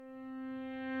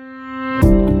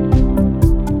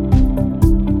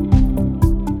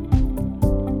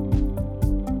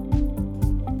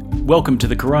Welcome to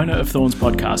the Corona of Thorns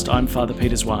podcast. I'm Father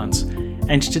Peter Zwans,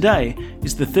 and today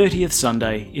is the 30th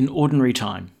Sunday in Ordinary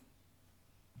Time.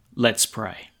 Let's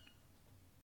pray.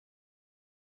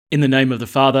 In the name of the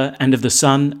Father, and of the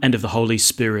Son, and of the Holy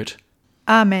Spirit.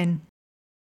 Amen.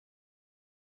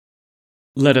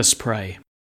 Let us pray.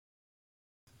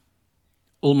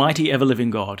 Almighty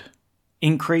ever-living God,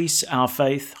 increase our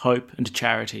faith, hope, and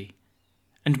charity,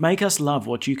 and make us love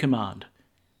what you command,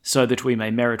 so that we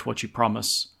may merit what you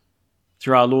promise.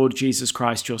 Through our Lord Jesus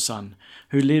Christ, your Son,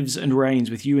 who lives and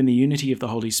reigns with you in the unity of the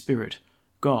Holy Spirit,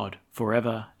 God,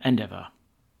 forever and ever.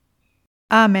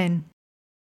 Amen.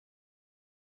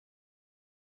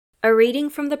 A reading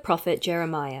from the prophet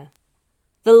Jeremiah.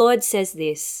 The Lord says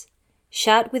this: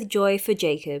 Shout with joy for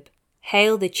Jacob,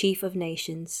 hail the chief of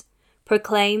nations.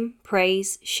 Proclaim,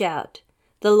 praise, shout.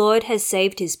 The Lord has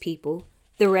saved his people,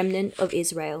 the remnant of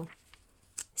Israel.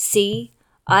 See,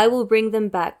 I will bring them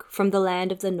back from the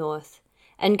land of the north,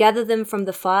 and gather them from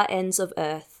the far ends of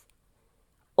earth.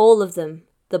 All of them,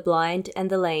 the blind and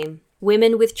the lame,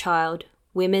 women with child,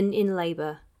 women in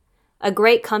labor. A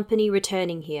great company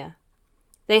returning here.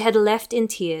 They had left in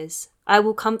tears. I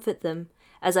will comfort them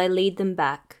as I lead them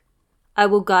back. I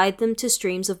will guide them to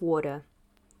streams of water,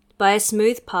 by a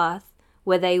smooth path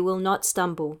where they will not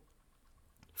stumble.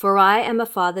 For I am a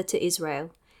father to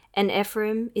Israel, and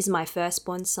Ephraim is my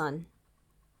firstborn son.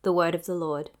 The word of the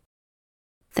Lord.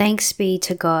 Thanks be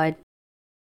to God.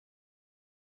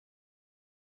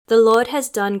 The Lord has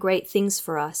done great things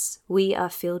for us. We are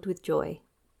filled with joy.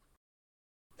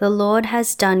 The Lord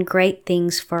has done great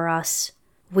things for us.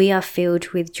 We are filled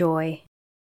with joy.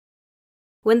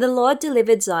 When the Lord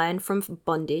delivered Zion from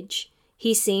bondage,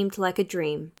 he seemed like a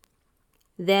dream.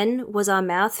 Then was our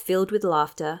mouth filled with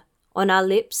laughter, on our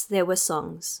lips there were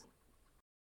songs.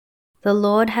 The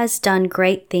Lord has done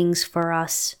great things for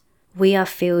us. We are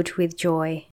filled with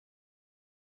joy.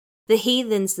 The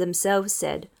heathens themselves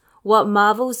said, What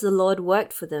marvels the Lord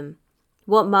worked for them!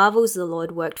 What marvels the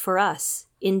Lord worked for us!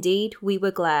 Indeed, we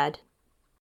were glad.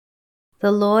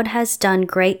 The Lord has done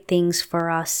great things for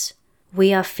us.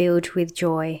 We are filled with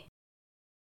joy.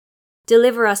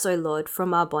 Deliver us, O Lord,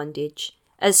 from our bondage,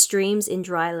 as streams in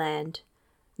dry land.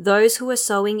 Those who are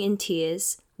sowing in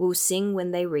tears will sing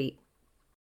when they reap.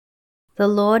 The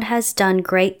Lord has done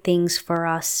great things for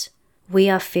us. We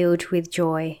are filled with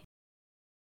joy.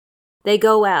 They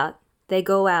go out,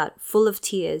 full of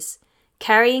tears,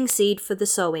 carrying seed for the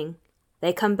sowing.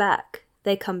 They come back,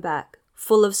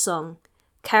 full of song,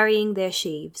 carrying their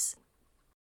sheaves.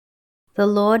 The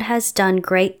Lord has done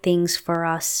great things for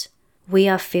us. We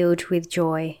are filled with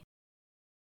joy.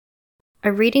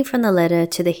 A reading from the letter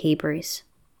to the Hebrews.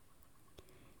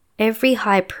 Every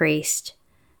high priest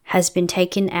has been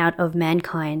taken out of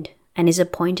mankind and is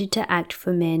appointed to act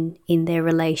for men in their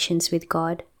relations with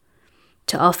God,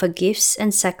 to offer gifts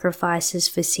and sacrifices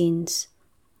for sins.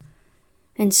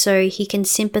 And so he can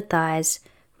sympathize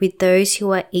with those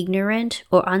who are ignorant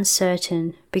or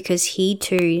uncertain, because he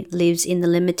too lives in the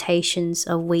limitations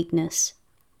of weakness.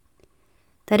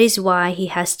 That is why he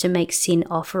has to make sin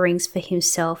offerings for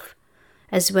himself,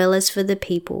 as well as for the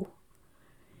people.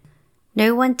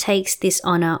 No one takes this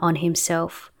honor on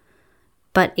himself,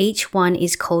 but each one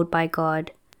is called by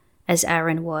God, as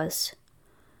Aaron was.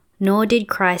 Nor did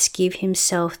Christ give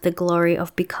himself the glory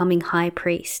of becoming high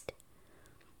priest,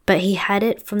 but he had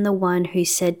it from the one who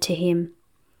said to him,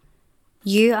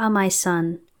 You are my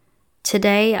son,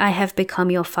 today I have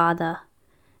become your father.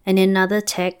 And in another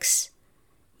text,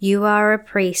 You are a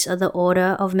priest of the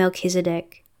order of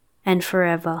Melchizedek, and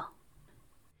forever.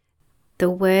 The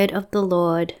word of the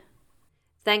Lord.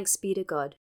 Thanks be to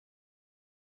God.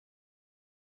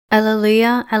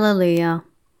 Alleluia, alleluia.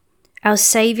 Our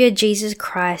Saviour Jesus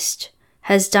Christ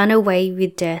has done away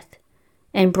with death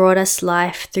and brought us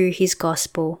life through his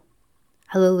gospel.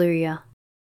 Alleluia.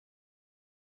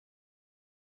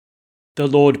 The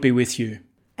Lord be with you.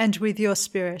 And with your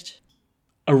spirit.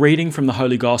 A reading from the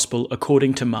Holy Gospel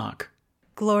according to Mark.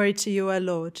 Glory to you, O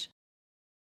Lord.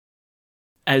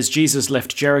 As Jesus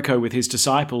left Jericho with his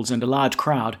disciples and a large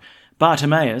crowd,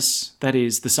 Bartimaeus, that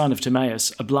is, the son of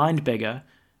Timaeus, a blind beggar,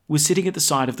 was sitting at the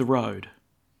side of the road.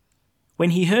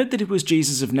 When he heard that it was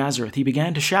Jesus of Nazareth, he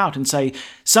began to shout and say,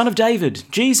 Son of David,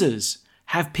 Jesus,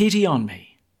 have pity on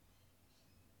me.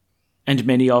 And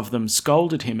many of them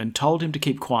scolded him and told him to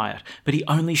keep quiet, but he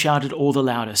only shouted all the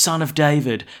louder, Son of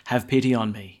David, have pity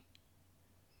on me.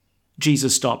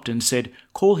 Jesus stopped and said,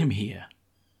 Call him here.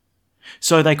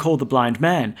 So they called the blind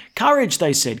man. Courage,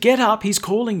 they said, get up, he's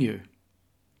calling you.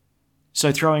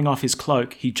 So throwing off his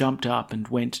cloak, he jumped up and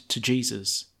went to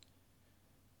Jesus.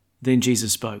 Then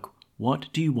Jesus spoke,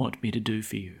 What do you want me to do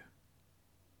for you?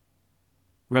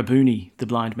 "Rabboni," the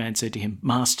blind man said to him,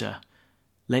 "Master,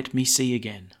 let me see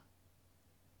again."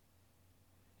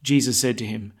 Jesus said to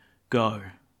him, "Go,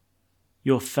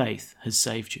 your faith has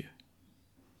saved you."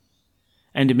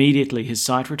 And immediately his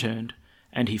sight returned,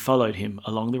 and he followed him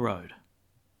along the road.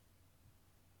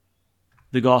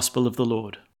 The Gospel of the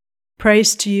Lord.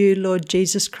 Praise to you, Lord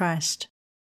Jesus Christ.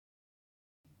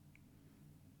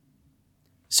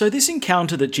 So this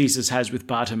encounter that Jesus has with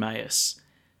Bartimaeus,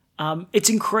 it's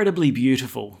incredibly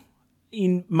beautiful.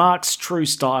 In Mark's true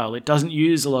style, it doesn't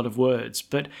use a lot of words,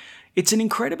 but it's an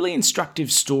incredibly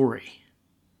instructive story.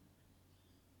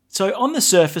 So on the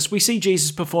surface, we see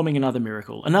Jesus performing another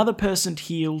miracle. Another person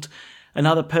healed,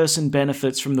 another person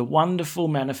benefits from the wonderful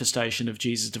manifestation of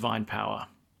Jesus' divine power.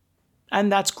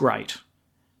 And that's great.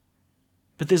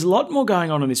 But there's a lot more going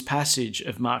on in this passage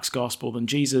of Mark's Gospel than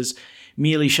Jesus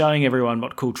merely showing everyone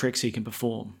what cool tricks he can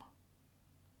perform.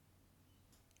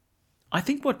 I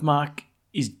think what Mark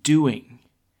is doing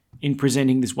in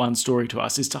presenting this one story to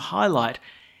us is to highlight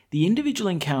the individual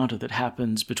encounter that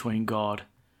happens between God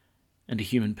and a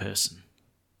human person.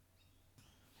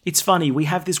 It's funny, we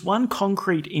have this one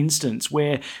concrete instance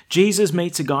where Jesus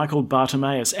meets a guy called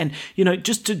Bartimaeus, and,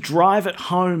 just to drive it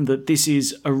home that this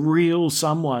is a real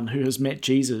someone who has met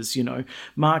Jesus,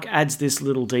 Mark adds this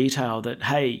little detail that,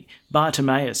 hey,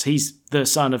 Bartimaeus, he's the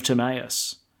son of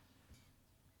Timaeus.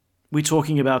 We're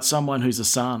talking about someone who's a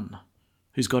son,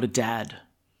 who's got a dad,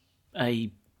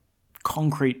 a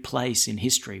concrete place in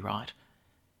history, right?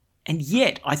 And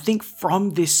yet, I think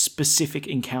from this specific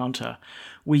encounter,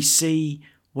 we see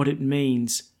what it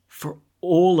means for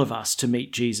all of us to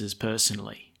meet Jesus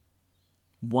personally,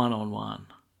 one-on-one.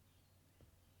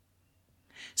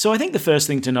 So I think the first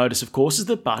thing to notice, of course, is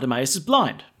that Bartimaeus is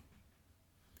blind.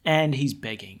 And he's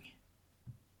begging.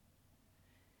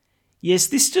 Yes,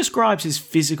 this describes his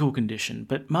physical condition,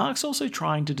 but Mark's also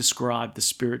trying to describe the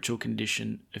spiritual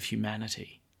condition of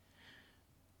humanity.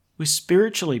 We're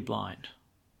spiritually blind.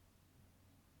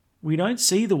 We don't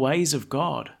see the ways of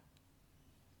God.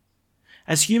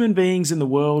 As human beings in the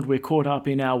world, we're caught up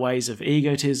in our ways of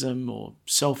egotism or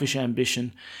selfish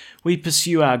ambition. We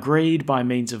pursue our greed by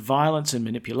means of violence and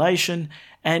manipulation,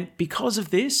 and because of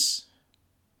this,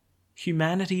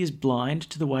 humanity is blind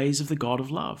to the ways of the God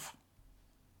of love.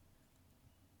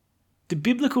 The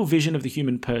biblical vision of the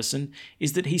human person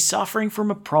is that he's suffering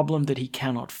from a problem that he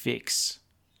cannot fix,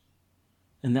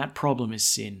 and that problem is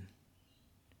sin.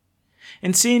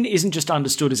 And sin isn't just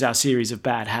understood as our series of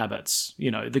bad habits,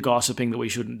 the gossiping that we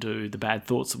shouldn't do, the bad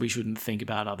thoughts that we shouldn't think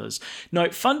about others. No,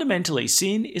 fundamentally,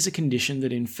 sin is a condition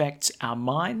that infects our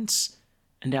minds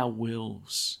and our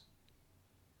wills.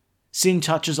 Sin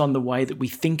touches on the way that we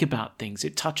think about things.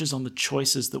 It touches on the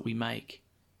choices that we make.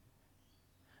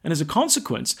 And as a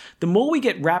consequence, the more we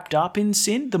get wrapped up in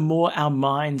sin, the more our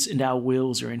minds and our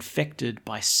wills are infected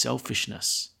by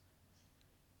selfishness.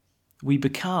 We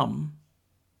become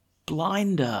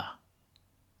blinder.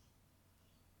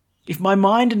 If my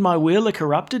mind and my will are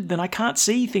corrupted, then I can't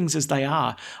see things as they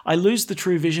are. I lose the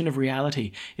true vision of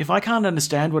reality. If I can't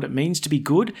understand what it means to be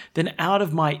good, then out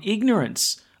of my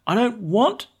ignorance, I don't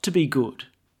want to be good.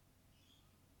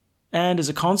 And as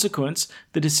a consequence,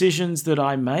 the decisions that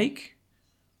I make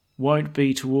won't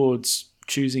be towards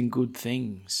choosing good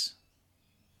things.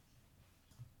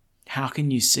 How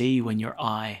can you see when your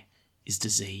eye is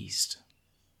diseased?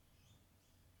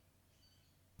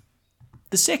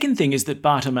 The second thing is that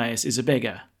Bartimaeus is a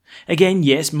beggar. Again,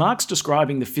 yes, Mark's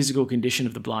describing the physical condition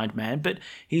of the blind man, but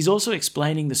he's also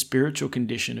explaining the spiritual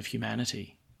condition of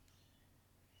humanity.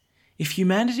 If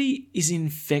humanity is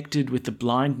infected with the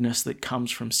blindness that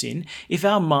comes from sin, if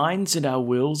our minds and our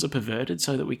wills are perverted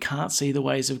so that we can't see the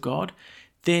ways of God,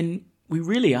 then we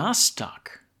really are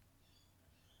stuck.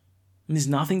 And there's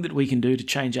nothing that we can do to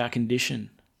change our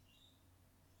condition.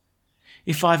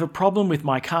 If I have a problem with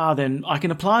my car, then I can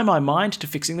apply my mind to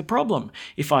fixing the problem.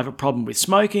 If I have a problem with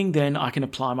smoking, then I can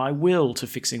apply my will to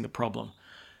fixing the problem.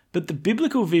 But the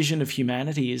biblical vision of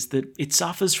humanity is that it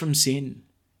suffers from sin.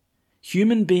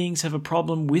 Human beings have a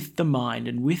problem with the mind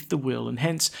and with the will, and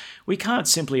hence we can't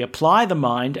simply apply the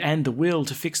mind and the will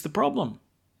to fix the problem.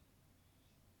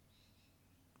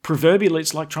 Proverbially,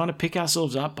 it's like trying to pick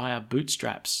ourselves up by our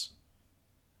bootstraps.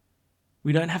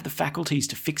 We don't have the faculties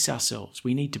to fix ourselves.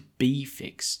 We need to be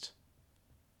fixed.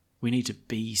 We need to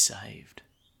be saved.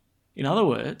 In other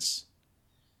words,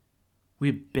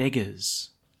 we're beggars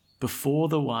before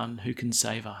the one who can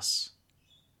save us.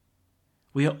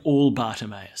 We are all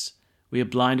Bartimaeus. We are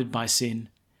blinded by sin,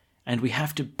 and we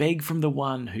have to beg from the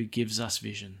one who gives us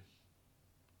vision.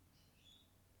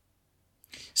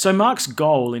 So Mark's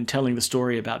goal in telling the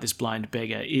story about this blind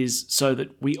beggar is so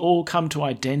that we all come to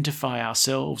identify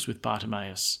ourselves with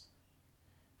Bartimaeus,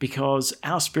 because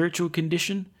our spiritual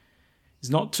condition is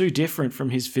not too different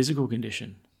from his physical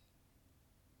condition.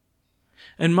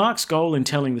 And Mark's goal in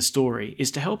telling the story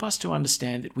is to help us to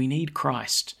understand that we need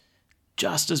Christ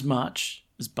just as much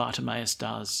as Bartimaeus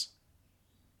does.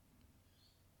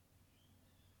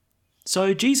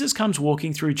 So Jesus comes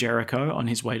walking through Jericho on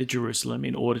his way to Jerusalem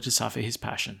in order to suffer his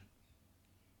passion.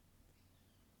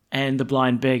 And the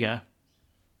blind beggar,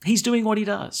 he's doing what he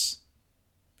does.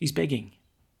 He's begging.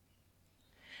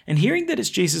 And hearing that it's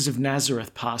Jesus of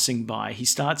Nazareth passing by, he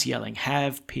starts yelling,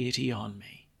 "Have pity on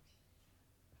me."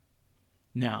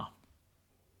 Now,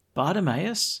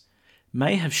 Bartimaeus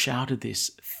may have shouted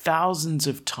this thousands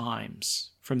of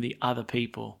times from the other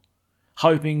people,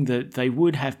 hoping that they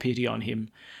would have pity on him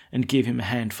and give him a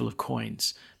handful of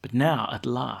coins. But now, at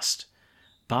last,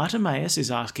 Bartimaeus is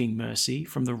asking mercy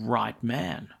from the right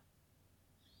man,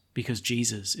 because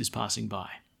Jesus is passing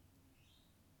by.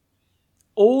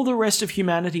 All the rest of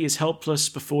humanity is helpless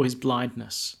before his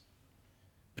blindness.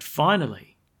 But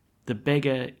finally, the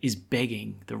beggar is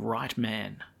begging the right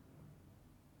man.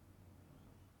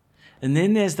 And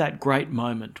then there's that great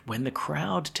moment when the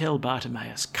crowd tell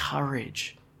Bartimaeus,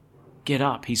 "Courage, get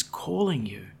up, he's calling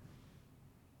you."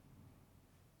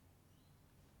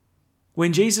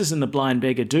 When Jesus and the blind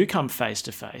beggar do come face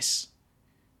to face,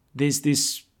 there's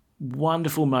this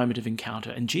wonderful moment of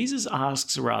encounter, and Jesus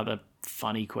asks a rather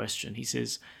funny question. He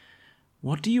says,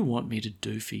 "What do you want me to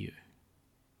do for you?"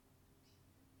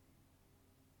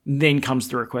 Then comes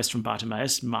the request from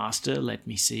Bartimaeus, "Master, let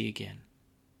me see again."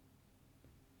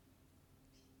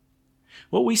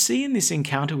 What we see in this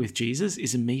encounter with Jesus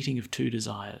is a meeting of two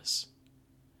desires.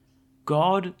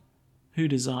 God, who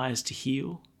desires to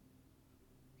heal,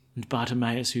 and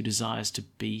Bartimaeus, who desires to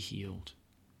be healed.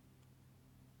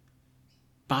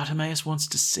 Bartimaeus wants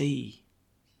to see,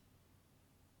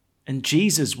 and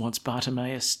Jesus wants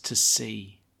Bartimaeus to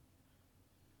see.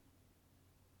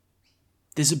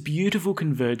 There's a beautiful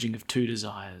converging of two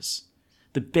desires.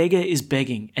 The beggar is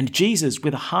begging, and Jesus,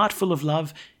 with a heart full of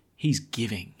love, he's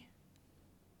giving.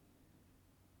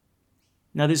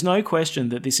 Now, there's no question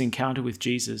that this encounter with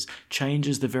Jesus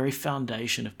changes the very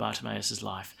foundation of Bartimaeus'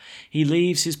 life. He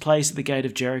leaves his place at the gate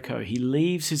of Jericho. He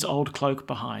leaves his old cloak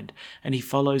behind, and he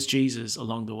follows Jesus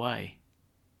along the way.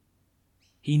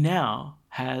 He now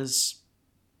has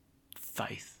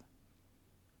faith.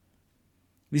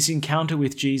 This encounter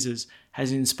with Jesus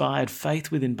has inspired faith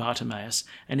within Bartimaeus,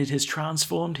 and it has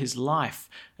transformed his life.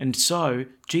 And so,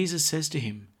 Jesus says to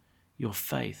him, "Your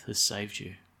faith has saved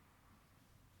you."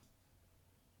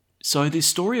 So this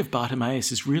story of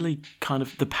Bartimaeus is really kind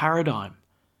of the paradigm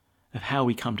of how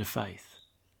we come to faith.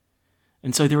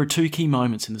 And so there are two key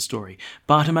moments in the story.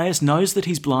 Bartimaeus knows that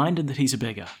he's blind and that he's a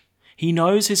beggar. He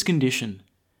knows his condition,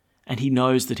 and he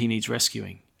knows that he needs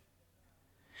rescuing.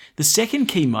 The second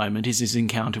key moment is his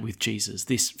encounter with Jesus,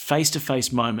 this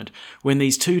face-to-face moment when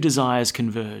these two desires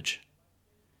converge.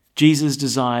 Jesus'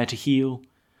 desire to heal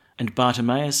and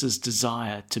Bartimaeus'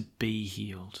 desire to be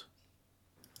healed.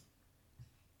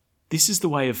 This is the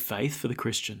way of faith for the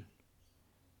Christian.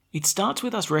 It starts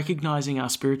with us recognizing our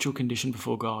spiritual condition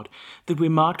before God, that we're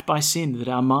marked by sin, that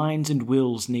our minds and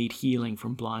wills need healing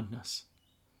from blindness.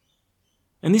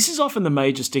 And this is often the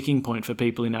major sticking point for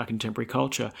people in our contemporary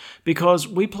culture, because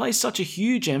we place such a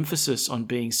huge emphasis on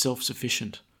being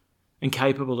self-sufficient and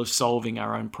capable of solving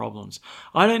our own problems.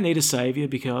 I don't need a saviour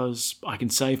because I can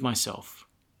save myself.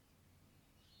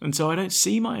 And so I don't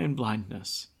see my own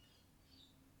blindness.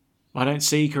 I don't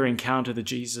seek or encounter the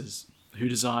Jesus who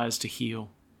desires to heal.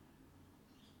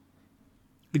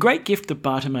 The great gift that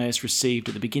Bartimaeus received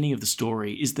at the beginning of the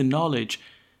story is the knowledge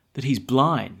that he's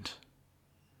blind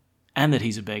and that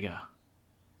he's a beggar.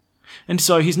 And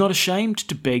so he's not ashamed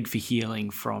to beg for healing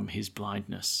from his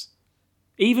blindness,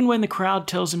 even when the crowd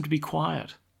tells him to be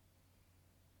quiet.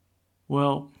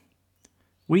 Well,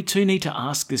 we too need to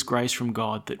ask this grace from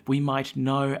God that we might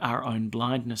know our own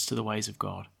blindness to the ways of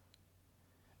God,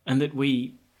 and that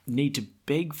we need to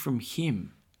beg from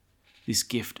him this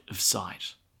gift of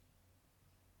sight.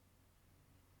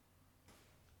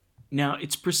 Now,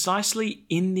 it's precisely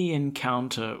in the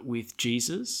encounter with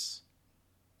Jesus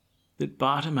that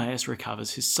Bartimaeus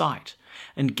recovers his sight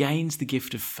and gains the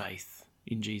gift of faith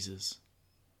in Jesus.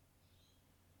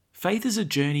 Faith is a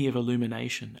journey of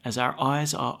illumination as our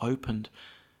eyes are opened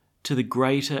to the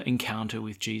greater encounter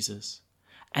with Jesus.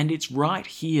 And it's right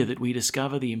here that we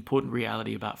discover the important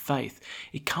reality about faith.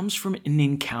 It comes from an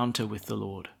encounter with the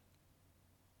Lord.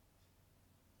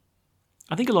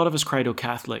 I think a lot of us cradle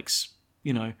Catholics,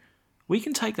 we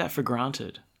can take that for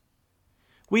granted.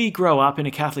 We grow up in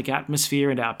a Catholic atmosphere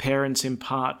and our parents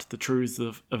impart the truths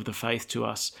of the faith to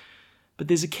us. But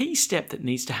there's a key step that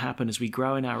needs to happen as we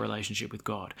grow in our relationship with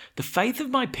God. The faith of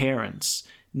my parents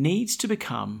needs to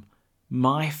become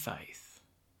my faith.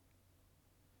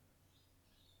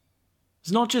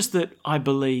 It's not just that I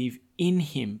believe in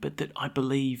Him, but that I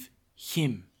believe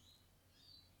Him.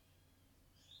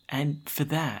 And for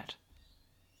that,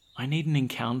 I need an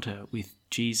encounter with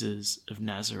Jesus of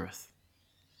Nazareth.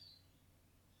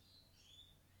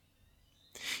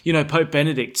 You know, Pope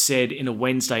Benedict said in a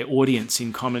Wednesday audience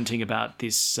in commenting about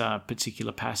this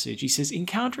particular passage, he says,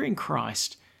 encountering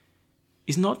Christ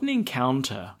is not an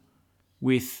encounter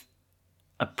with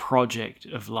a project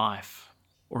of life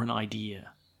or an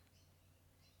idea,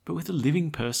 but with a living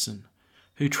person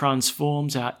who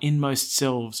transforms our inmost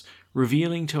selves,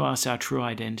 revealing to us our true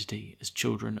identity as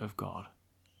children of God.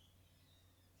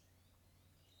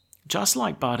 Just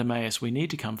like Bartimaeus, we need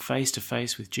to come face to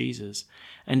face with Jesus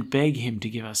and beg Him to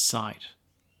give us sight.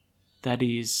 That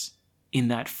is, in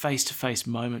that face-to-face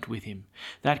moment with Him,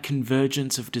 that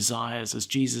convergence of desires as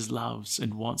Jesus loves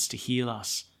and wants to heal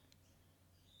us,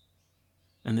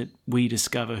 and that we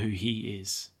discover who He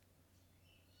is,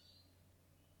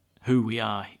 who we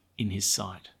are in His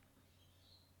sight.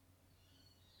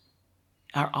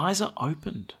 Our eyes are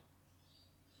opened.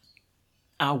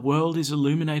 Our world is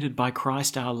illuminated by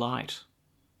Christ our light.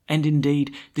 And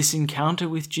indeed, this encounter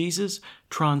with Jesus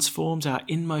transforms our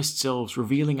inmost selves,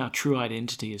 revealing our true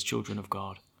identity as children of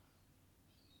God.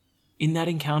 In that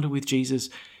encounter with Jesus,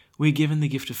 we're given the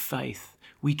gift of faith.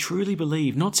 We truly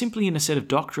believe, not simply in a set of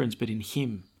doctrines, but in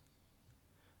Him.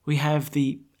 We have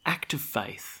the act of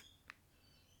faith,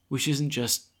 which isn't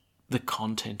just the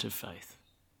content of faith.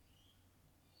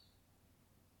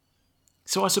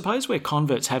 So I suppose where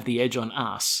converts have the edge on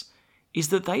us is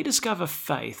that they discover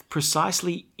faith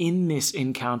precisely in this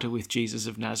encounter with Jesus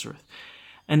of Nazareth.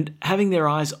 And having their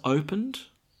eyes opened,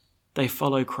 they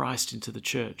follow Christ into the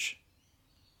church.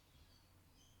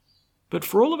 But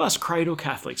for all of us cradle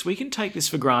Catholics, we can take this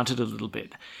for granted a little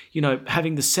bit. You know,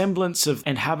 having the semblance of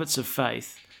and habits of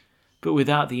faith, but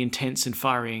without the intense and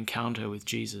fiery encounter with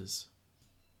Jesus.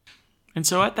 And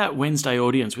so at that Wednesday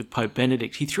audience with Pope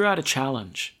Benedict, he threw out a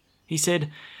challenge. He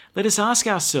said, let us ask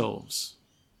ourselves,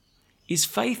 is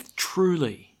faith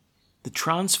truly the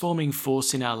transforming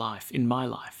force in our life, in my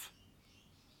life?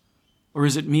 Or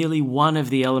is it merely one of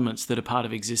the elements that are part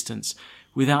of existence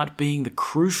without being the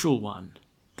crucial one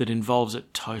that involves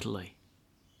it totally?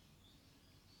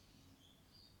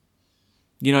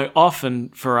 You know, often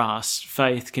for us,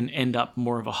 faith can end up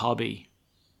more of a hobby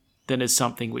than as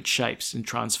something which shapes and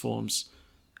transforms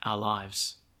our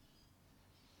lives.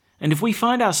 And if we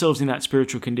find ourselves in that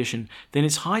spiritual condition, then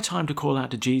it's high time to call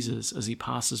out to Jesus as He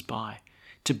passes by,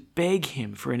 to beg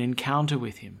Him for an encounter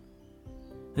with Him,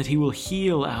 that He will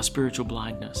heal our spiritual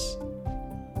blindness.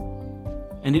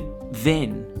 And it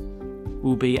then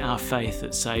will be our faith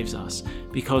that saves us,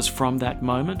 because from that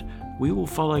moment we will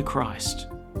follow Christ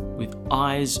with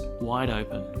eyes wide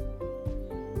open,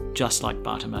 just like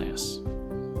Bartimaeus.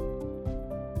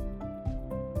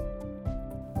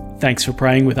 Thanks for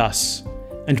praying with us.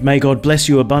 And may God bless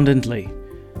you abundantly,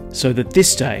 so that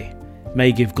this day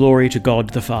may give glory to God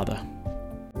the Father.